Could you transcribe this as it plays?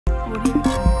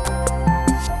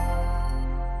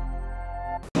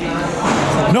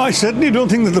No, I certainly don't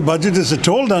think that the budget is at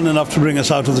all done enough to bring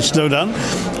us out of the slowdown.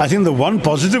 I think the one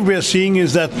positive we are seeing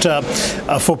is that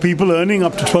for people earning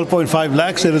up to 12.5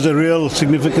 lakhs, there is a real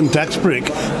significant tax break,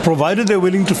 provided they're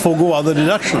willing to forego other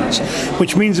deductions,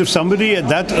 which means if somebody at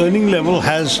that earning level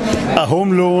has a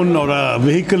home loan or a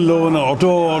vehicle loan or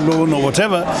auto loan or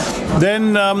whatever,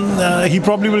 then he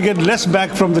probably will get less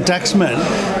back from the taxman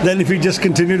than if he just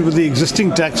continued with the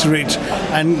existing tax rate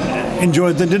and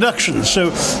enjoyed the deductions.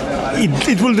 So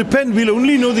it will depend. We'll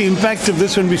only know the impact of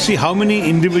this when we see how many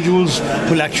individuals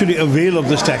will actually avail of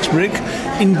this tax break,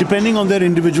 depending on their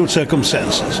individual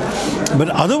circumstances. But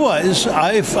otherwise,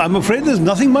 I'm afraid there's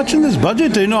nothing much in this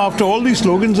budget. You know, after all these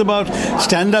slogans about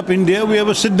Stand Up India, we have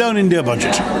a Sit Down India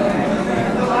budget.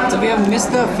 So we have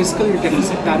missed the fiscal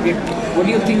deficit target. What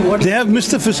do you think? They have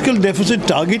missed the fiscal deficit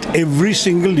target every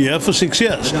single year for 6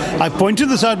 years. I pointed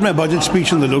this out in my budget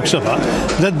speech in the Lok Sabha,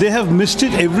 that they have missed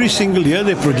it every single year.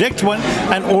 They project one,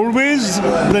 and always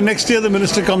the next year the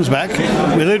minister comes back,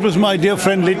 whether it was my dear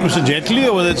friend late Mr. Jaitley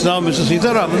or whether it's now Mr.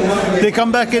 Sitaraman, they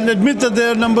come back and admit that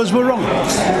their numbers were wrong.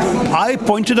 I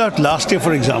pointed out last year,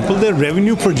 for example, their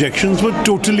revenue projections were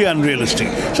totally unrealistic.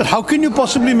 So how can you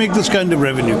possibly make this kind of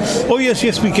revenue? Oh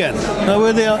yes, we can. Now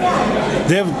where they are,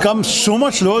 they have come so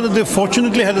much lower that they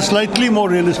fortunately had a slightly more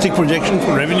realistic projection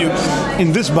for revenue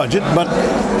in this budget, but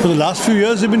for the last few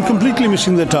years they've been completely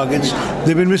missing their targets.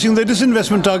 They've been missing their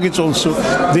disinvestment targets also.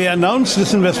 They announced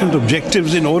disinvestment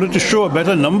objectives in order to show a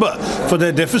better number for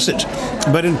their deficit,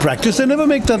 but in practice they never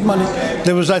make that money.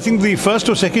 There was, I think, the first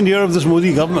or second year of this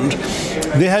Modi government,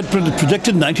 they had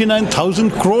projected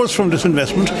 99,000 crores from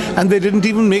disinvestment and they didn't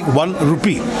even make 1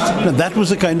 rupee. Now that was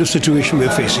the kind of situation we're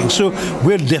facing. So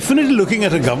we're definitely looking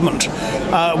at a government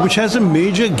which has a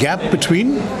major gap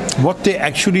between what they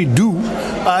actually do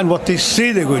and what they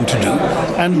say they're going to do.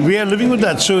 And we are living with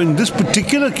that. So in this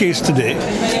particular case today,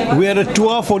 we had a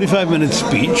 2-hour 45-minute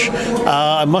speech.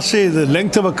 I must say the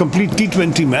length of a complete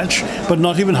T20 match, but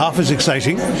not even half as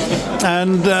exciting.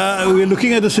 And we're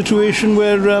looking at a situation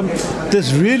where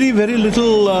there's really very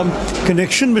little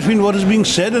connection between what is being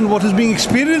said and what is being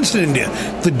experienced in India.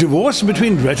 The divorce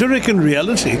between rhetoric and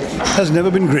reality has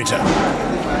never been greater.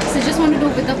 So just want to know,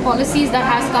 with the policies that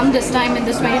has come this time in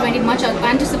this 2020 much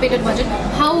anticipated budget,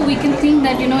 how we can think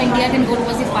that, you know, India can go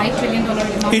towards the $5 trillion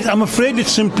economy? I'm afraid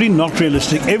it's simply not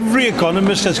realistic. Every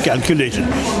economist has calculated.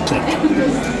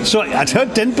 So at her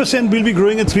 10% we'll be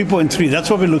growing at 3.3. That's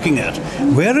what we're looking at.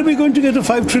 Where are we going to get a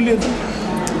 5 trillion?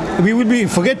 We will be,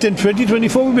 forget in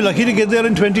 2024, we'll be lucky to get there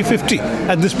in 2050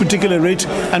 at this particular rate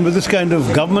and with this kind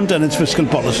of government and its fiscal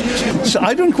policies. So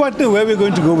I don't quite know where we're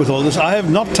going to go with all this. I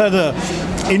have not had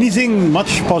anything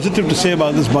much positive to say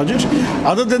about this budget,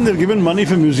 other than they've given money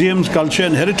for museums, culture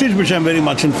and heritage, which I'm very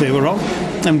much in favour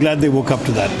of. I'm glad they woke up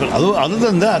to that. But other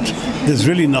than that, there's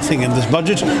really nothing in this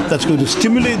budget that's going to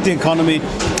stimulate the economy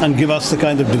and give us the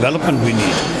kind of development we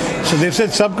need. So they've said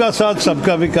सबका साथ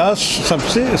सबका विकास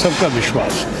सबसे सबका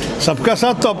विश्वास. सबका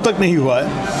साथ तो अब तक नहीं हुआ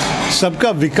है.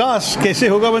 सबका विकास कैसे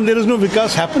होगा when there is no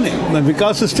vikas happening? The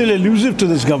vikas is still elusive to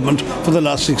this government for the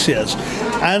last 6 years.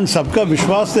 And sabka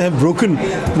vishwas they have broken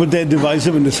with their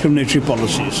divisive and discriminatory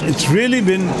policies. It's really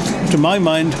been, to my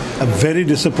mind, a very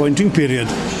disappointing period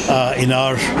in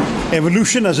our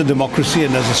evolution as a democracy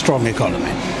and as a strong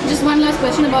economy. Just one last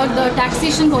question about the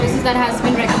taxation policies that has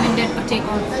been recommended to take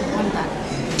on that.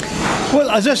 Well,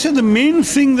 as I said, the main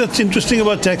thing that's interesting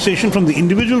about taxation from the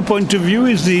individual point of view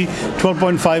is the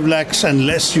 12.5 lakhs and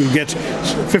less you get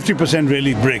 50%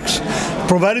 really breaks,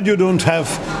 provided you don't have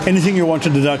anything you want to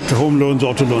deduct, home loans,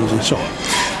 auto loans and so on.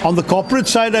 On the corporate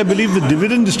side, I believe the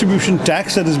dividend distribution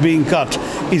tax that is being cut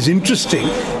is interesting,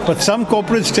 but some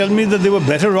corporates tell me that they were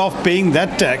better off paying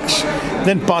that tax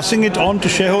than passing it on to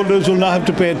shareholders who will now have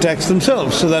to pay a tax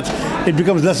themselves, so that it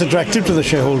becomes less attractive to the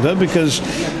shareholder, because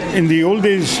in the old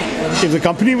days, if the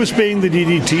company was paying the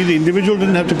DDT, the individual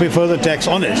didn't have to pay further tax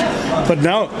on it. But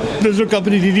now, there's no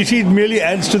company DDT, it merely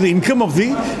adds to the income of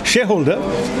the shareholder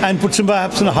and puts him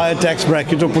perhaps in a higher tax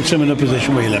bracket or puts him in a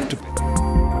position where he'll have to pay.